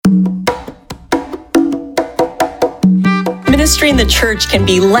ministry in the church can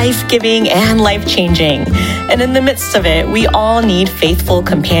be life-giving and life-changing. And in the midst of it, we all need faithful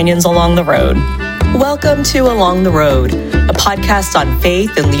companions along the road. Welcome to Along the Road, a podcast on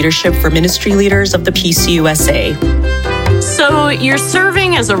faith and leadership for ministry leaders of the PCUSA. So you're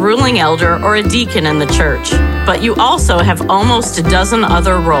serving as a ruling elder or a deacon in the church, but you also have almost a dozen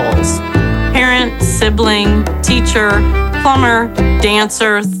other roles: parent, sibling, teacher, plumber,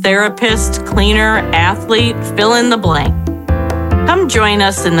 dancer, therapist, cleaner, athlete, fill in the blank. Come join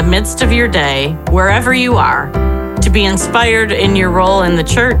us in the midst of your day, wherever you are, to be inspired in your role in the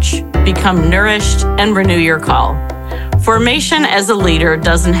church, become nourished, and renew your call. Formation as a leader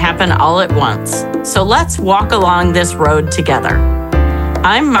doesn't happen all at once, so let's walk along this road together.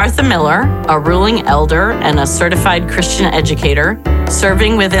 I'm Martha Miller, a ruling elder and a certified Christian educator,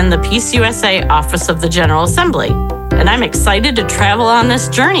 serving within the PCUSA Office of the General Assembly, and I'm excited to travel on this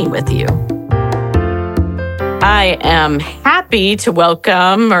journey with you. I am happy to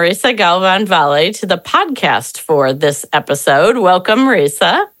welcome Marisa Galvan-Valle to the podcast for this episode. Welcome,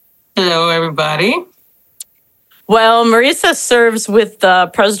 Marisa. Hello, everybody. Well, Marisa serves with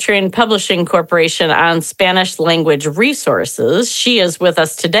the Presbyterian Publishing Corporation on Spanish language resources. She is with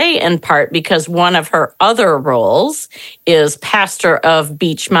us today in part because one of her other roles is pastor of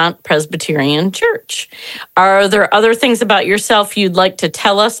Beachmont Presbyterian Church. Are there other things about yourself you'd like to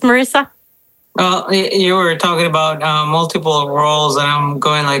tell us, Marisa? Well, you were talking about multiple roles, and I'm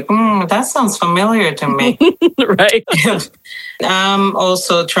going like, that sounds familiar to me. Right. I'm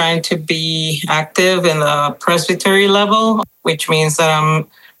also trying to be active in the presbytery level, which means that I'm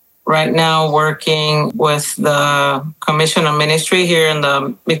right now working with the Commission on Ministry here in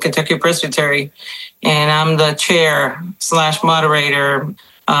the Mid-Kentucky Presbytery, and I'm the chair/moderator.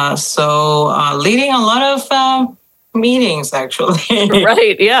 So leading a lot of meetings, actually.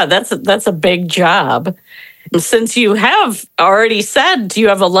 Right. Yeah, that's a big job. Since you have already said you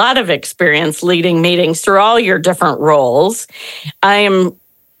have a lot of experience leading meetings through all your different roles, I am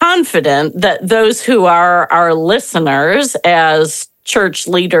confident that those who are our listeners as church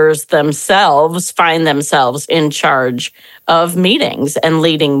leaders themselves find themselves in charge of meetings and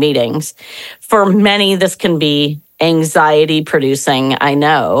leading meetings. For many, this can be anxiety producing, I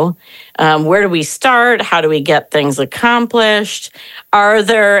know. Where do we start? How do we get things accomplished? Are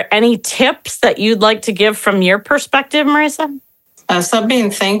there any tips that you'd like to give from your perspective, Marisa? As I've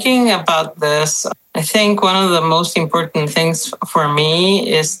been thinking about this, I think one of the most important things for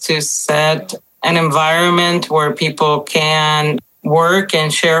me is to set an environment where people can work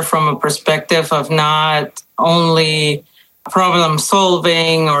and share from a perspective of not only problem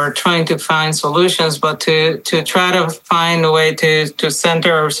solving or trying to find solutions, but to try to find a way to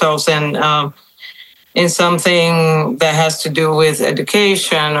center ourselves in something that has to do with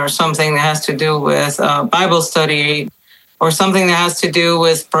education, or something that has to do with Bible study, or something that has to do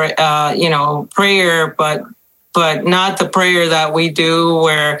with prayer, but not the prayer that we do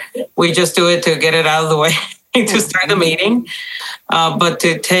where we just do it to get it out of the way to start the meeting, but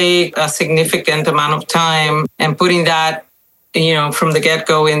to take a significant amount of time and putting that from the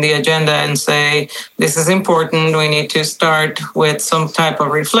get-go in the agenda and say, this is important. We need to start with some type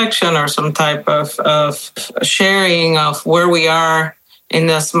of reflection or some type of sharing of where we are in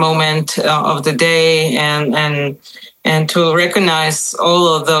this moment of the day, and to recognize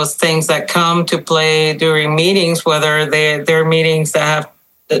all of those things that come to play during meetings, whether they're meetings that have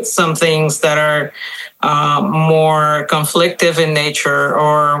some things that are more conflictive in nature,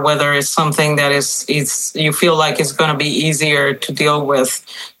 or whether it's something that is you feel like it's going to be easier to deal with,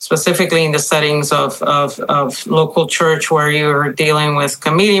 specifically in the settings of local church where you're dealing with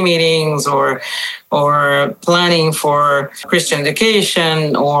committee meetings or planning for Christian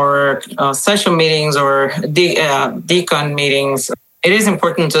education or session meetings or deacon meetings. It is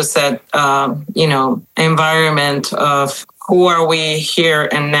important to set environment of who are we here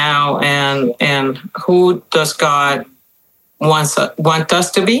and now, and who does God want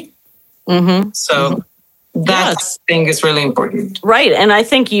us to be? Mm-hmm. So that I think is really important. Right. And I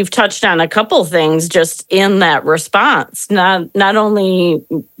think you've touched on a couple things just in that response. Not only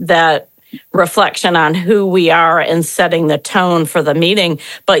that reflection on who we are and setting the tone for the meeting,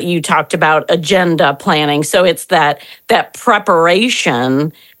 but you talked about agenda planning. So it's that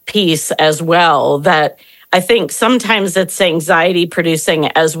preparation piece as well that I think sometimes it's anxiety producing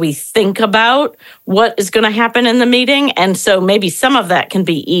as we think about what is going to happen in the meeting. And so maybe some of that can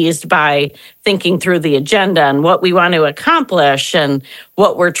be eased by thinking through the agenda and what we want to accomplish and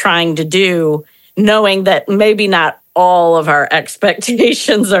what we're trying to do, knowing that maybe not all of our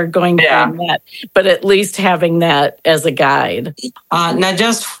expectations are going to be met, but at least having that as a guide. Not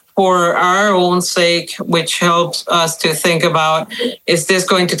just for our own sake, which helps us to think about, is this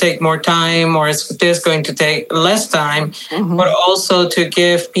going to take more time or is this going to take less time? But also to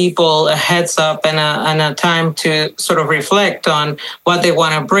give people a heads up and a time to sort of reflect on what they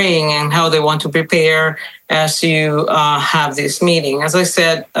want to bring and how they want to prepare as you have this meeting. As I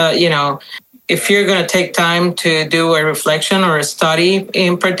said, if you're going to take time to do a reflection or a study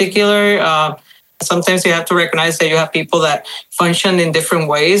in particular, sometimes you have to recognize that you have people that function in different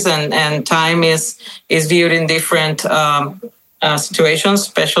ways, and time is viewed in different situations,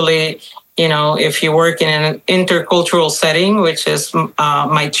 especially, if you work in an intercultural setting, which is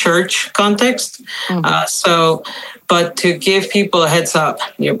my church context. But to give people a heads up,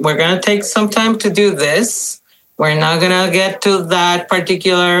 we're going to take some time to do this. We're not going to get to that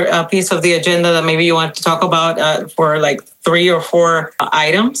particular piece of the agenda that maybe you want to talk about for like 3 or 4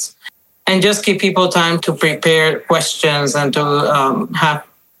 items. And just give people time to prepare questions and to have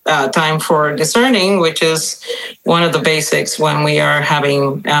time for discerning, which is one of the basics when we are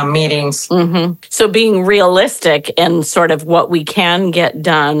having meetings. So being realistic in sort of what we can get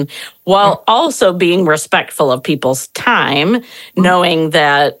done, while also being respectful of people's time, knowing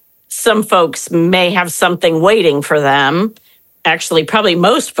that some folks may have something waiting for them. Actually, probably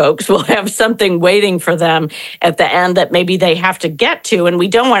most folks will have something waiting for them at the end that maybe they have to get to. And we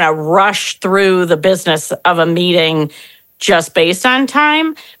don't want to rush through the business of a meeting just based on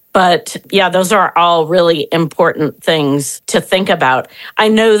time. But yeah, those are all really important things to think about. I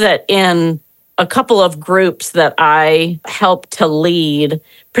know that in a couple of groups that I help to lead,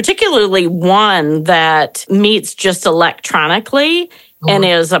 particularly one that meets just electronically, and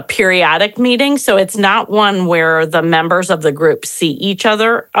is a periodic meeting. So it's not one where the members of the group see each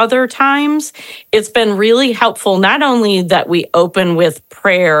other other times. It's been really helpful, not only that we open with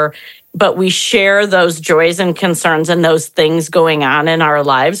prayer, but we share those joys and concerns and those things going on in our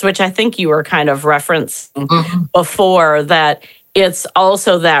lives, which I think you were kind of referencing before, that it's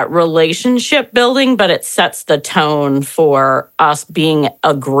also that relationship building, but it sets the tone for us being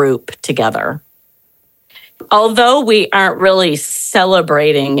a group together. Although we aren't really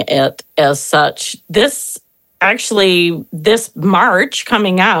celebrating it as such, this March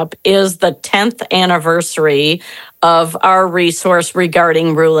coming up is the 10th anniversary of our resource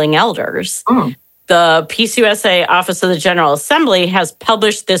regarding ruling elders. The PCUSA Office of the General Assembly has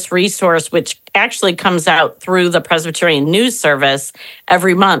published this resource, which actually comes out through the Presbyterian News Service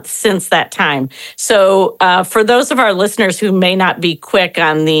every month since that time. So for those of our listeners who may not be quick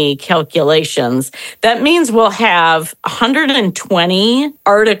on the calculations, that means we'll have 120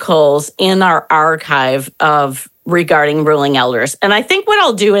 articles in our archive of regarding ruling elders. And I think what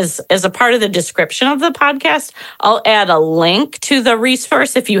I'll do is, as a part of the description of the podcast, I'll add a link to the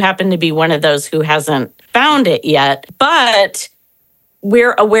resource if you happen to be one of those who hasn't found it yet. But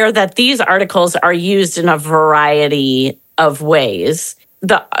we're aware that these articles are used in a variety of ways.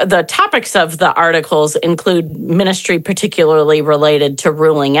 The topics of the articles include ministry particularly related to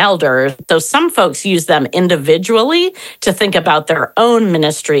ruling elders. So some folks use them individually to think about their own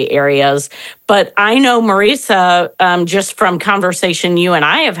ministry areas. But I know, Marisa, just from conversation you and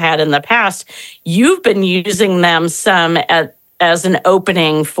I have had in the past, you've been using them some as an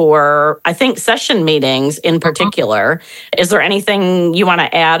opening for, I think, session meetings in particular. Is there anything you want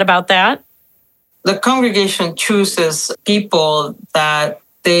to add about that? The congregation chooses people that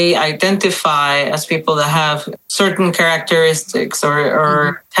they identify as people that have certain characteristics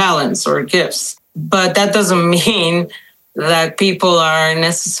or talents or gifts. But that doesn't mean that people are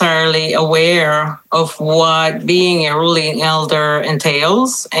necessarily aware of what being a ruling elder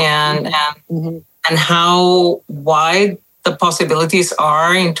entails and how wide the possibilities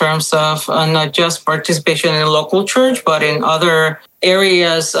are in terms of not just participation in a local church, but in other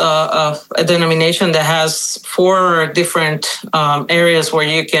areas of a denomination that has 4 different areas where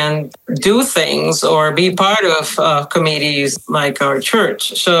you can do things or be part of committees like our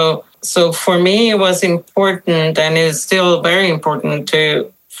church. So for me, it was important, and it's still very important,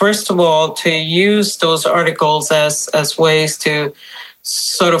 to, first of all, to use those articles as ways to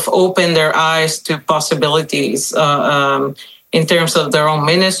sort of open their eyes to possibilities in terms of their own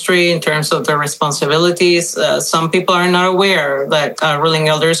ministry, in terms of their responsibilities. Some people are not aware that ruling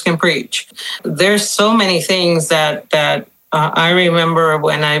elders can preach. There's so many things that I remember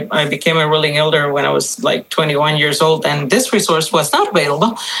when I became a ruling elder when I was like 21 years old, and this resource was not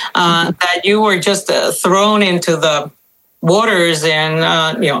available, that you were just thrown into the waters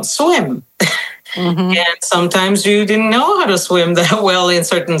and, swim. And sometimes you didn't know how to swim that well in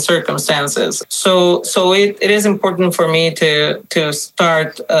certain circumstances. So it is important for me to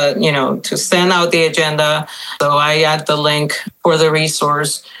start, to send out the agenda. So I add the link for the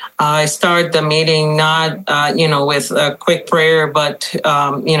resource. I start the meeting not, with a quick prayer, but,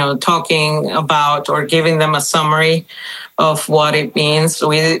 talking about or giving them a summary of what it means.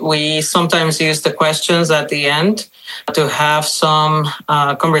 We sometimes use the questions at the end to have some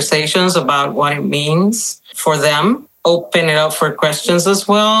conversations about what it means for them, open it up for questions as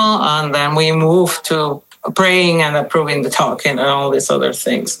well, and then we move to praying and approving the talk and all these other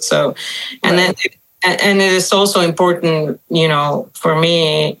things. So, and then it is also important, for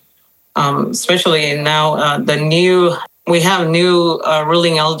me, especially now, we have new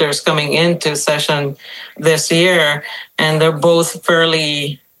ruling elders coming into session this year, and they're both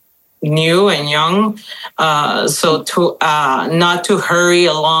fairly new and young. So to not to hurry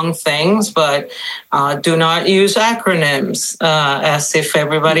along things, but do not use acronyms as if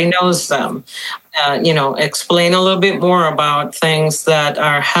everybody knows them. Explain a little bit more about things that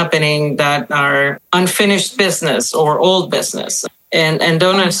are happening that are unfinished business or old business. And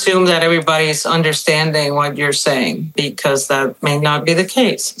don't assume that everybody's understanding what you're saying, because that may not be the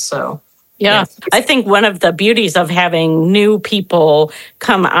case. So, yeah, I think one of the beauties of having new people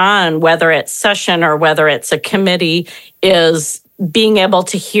come on, whether it's session or whether it's a committee, is being able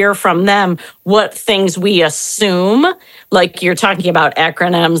to hear from them what things we assume, like you're talking about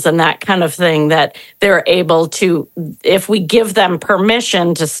acronyms and that kind of thing, that they're able to, if we give them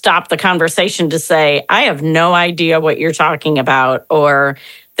permission to stop the conversation to say, I have no idea what you're talking about, or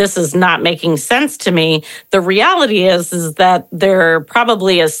this is not making sense to me. The reality is that there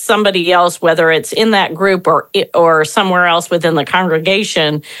probably is somebody else, whether it's in that group or somewhere else within the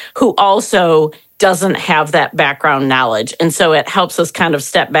congregation, who also doesn't have that background knowledge. And so it helps us kind of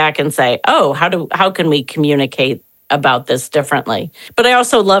step back and say, oh, how can we communicate about this differently? But I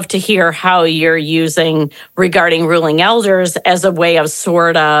also love to hear how you're using regarding ruling elders as a way of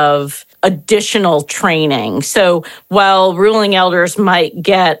sort of additional training. So while ruling elders might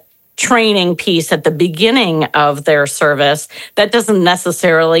get training piece at the beginning of their service, that doesn't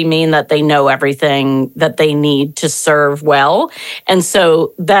necessarily mean that they know everything that they need to serve well. And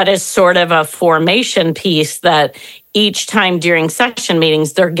so that is sort of a formation piece that each time during session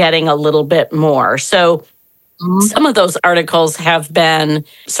meetings, they're getting a little bit more. So some of those articles have been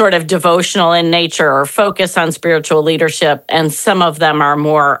sort of devotional in nature or focus on spiritual leadership, and some of them are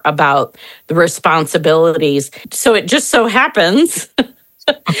more about the responsibilities. So it just so happens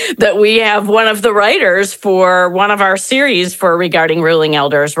that we have one of the writers for one of our series for regarding ruling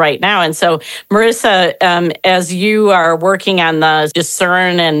elders right now. And so, Marissa, as you are working on the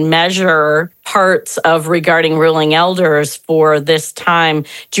discern and measure parts of regarding ruling elders for this time,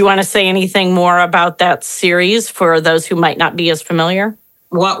 do you want to say anything more about that series for those who might not be as familiar?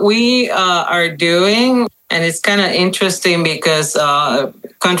 What we are doing, and it's kind of interesting because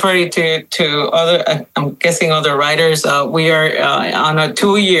contrary to other, I'm guessing other writers, we are on a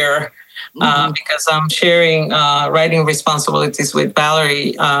 2-year because I'm sharing writing responsibilities with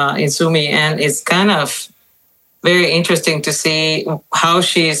Valerie Izumi, and it's kind of very interesting to see how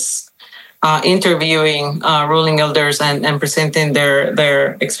she's interviewing ruling elders and presenting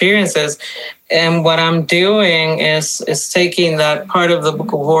their experiences. And what I'm doing is taking that part of the Book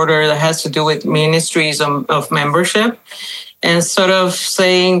of Order that has to do with ministries of membership and sort of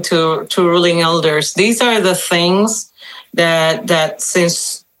saying to ruling elders, these are the things that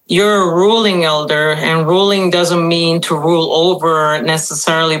since you're a ruling elder, and ruling doesn't mean to rule over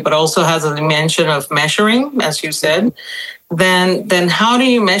necessarily, but also has a dimension of measuring, as you said, then how do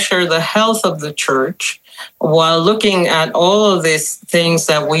you measure the health of the church while looking at all of these things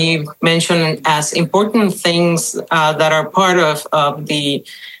that we mentioned as important things that are part of the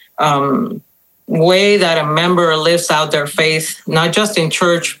way that a member lives out their faith, not just in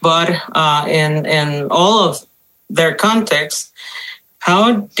church, but in all of their context?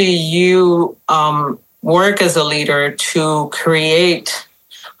 How do you work as a leader to create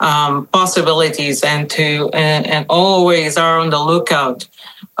possibilities and always are on the lookout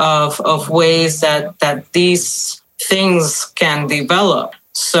of ways that these things can develop?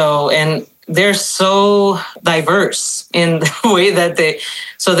 So, and they're so diverse in the way that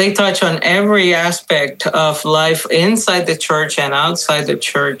they touch on every aspect of life inside the church and outside the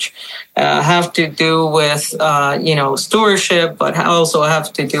church. have to do with, stewardship, but also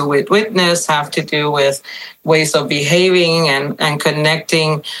have to do with witness, have to do with ways of behaving and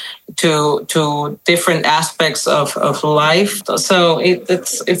connecting to different aspects of life. So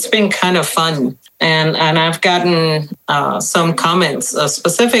it's been kind of fun. And I've gotten some comments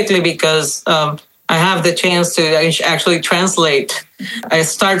specifically because I have the chance to actually translate. I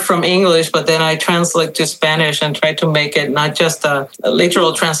start from English, but then I translate to Spanish and try to make it not just a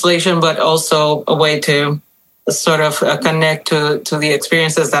literal translation, but also a way to sort of connect to the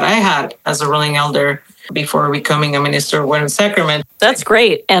experiences that I had as a ruling elder before becoming a minister of Word and Sacrament. That's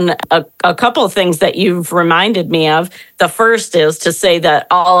great. And a couple of things that you've reminded me of. The first is to say that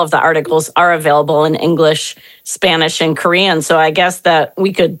all of the articles are available in English, Spanish, and Korean. So I guess that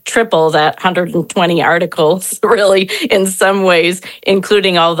we could triple that 120 articles, really, in some ways,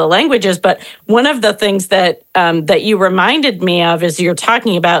 including all the languages. But one of the things that you reminded me of is you're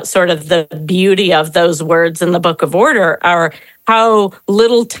talking about sort of the beauty of those words in the Book of Order, are how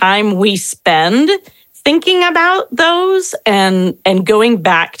little time we spend thinking about those and going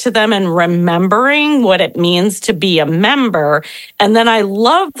back to them and remembering what it means to be a member. And then I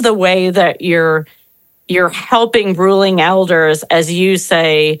love the way that you're helping ruling elders, as you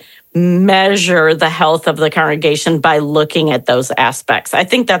say, measure the health of the congregation by looking at those aspects. I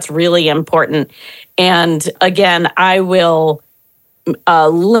think that's really important. And again, I will put a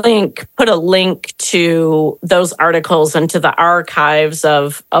link to those articles and to the archives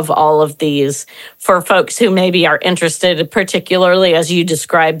of all of these for folks who maybe are interested, particularly as you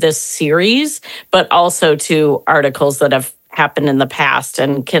describe this series, but also to articles that have happened in the past,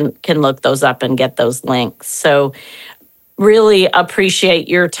 and can look those up and get those links. So really appreciate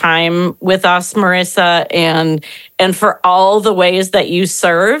your time with us, Marissa, and for all the ways that you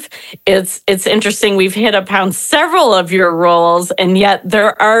serve. It's interesting. We've hit upon several of your roles, and yet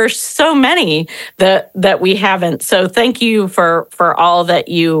there are so many that we haven't. So thank you for all that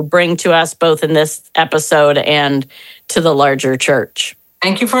you bring to us, both in this episode and to the larger church.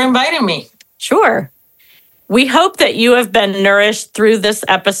 Thank you for inviting me. Sure. We hope that you have been nourished through this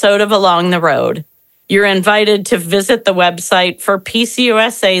episode of Along the Road. You're invited to visit the website for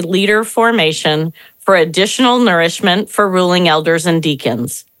PCUSA Leader Formation for additional nourishment for ruling elders and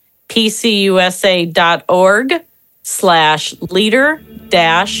deacons.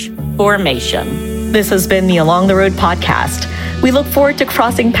 pcusa.org/leader-formation. This has been the Along the Road podcast. We look forward to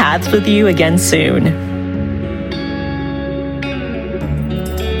crossing paths with you again soon.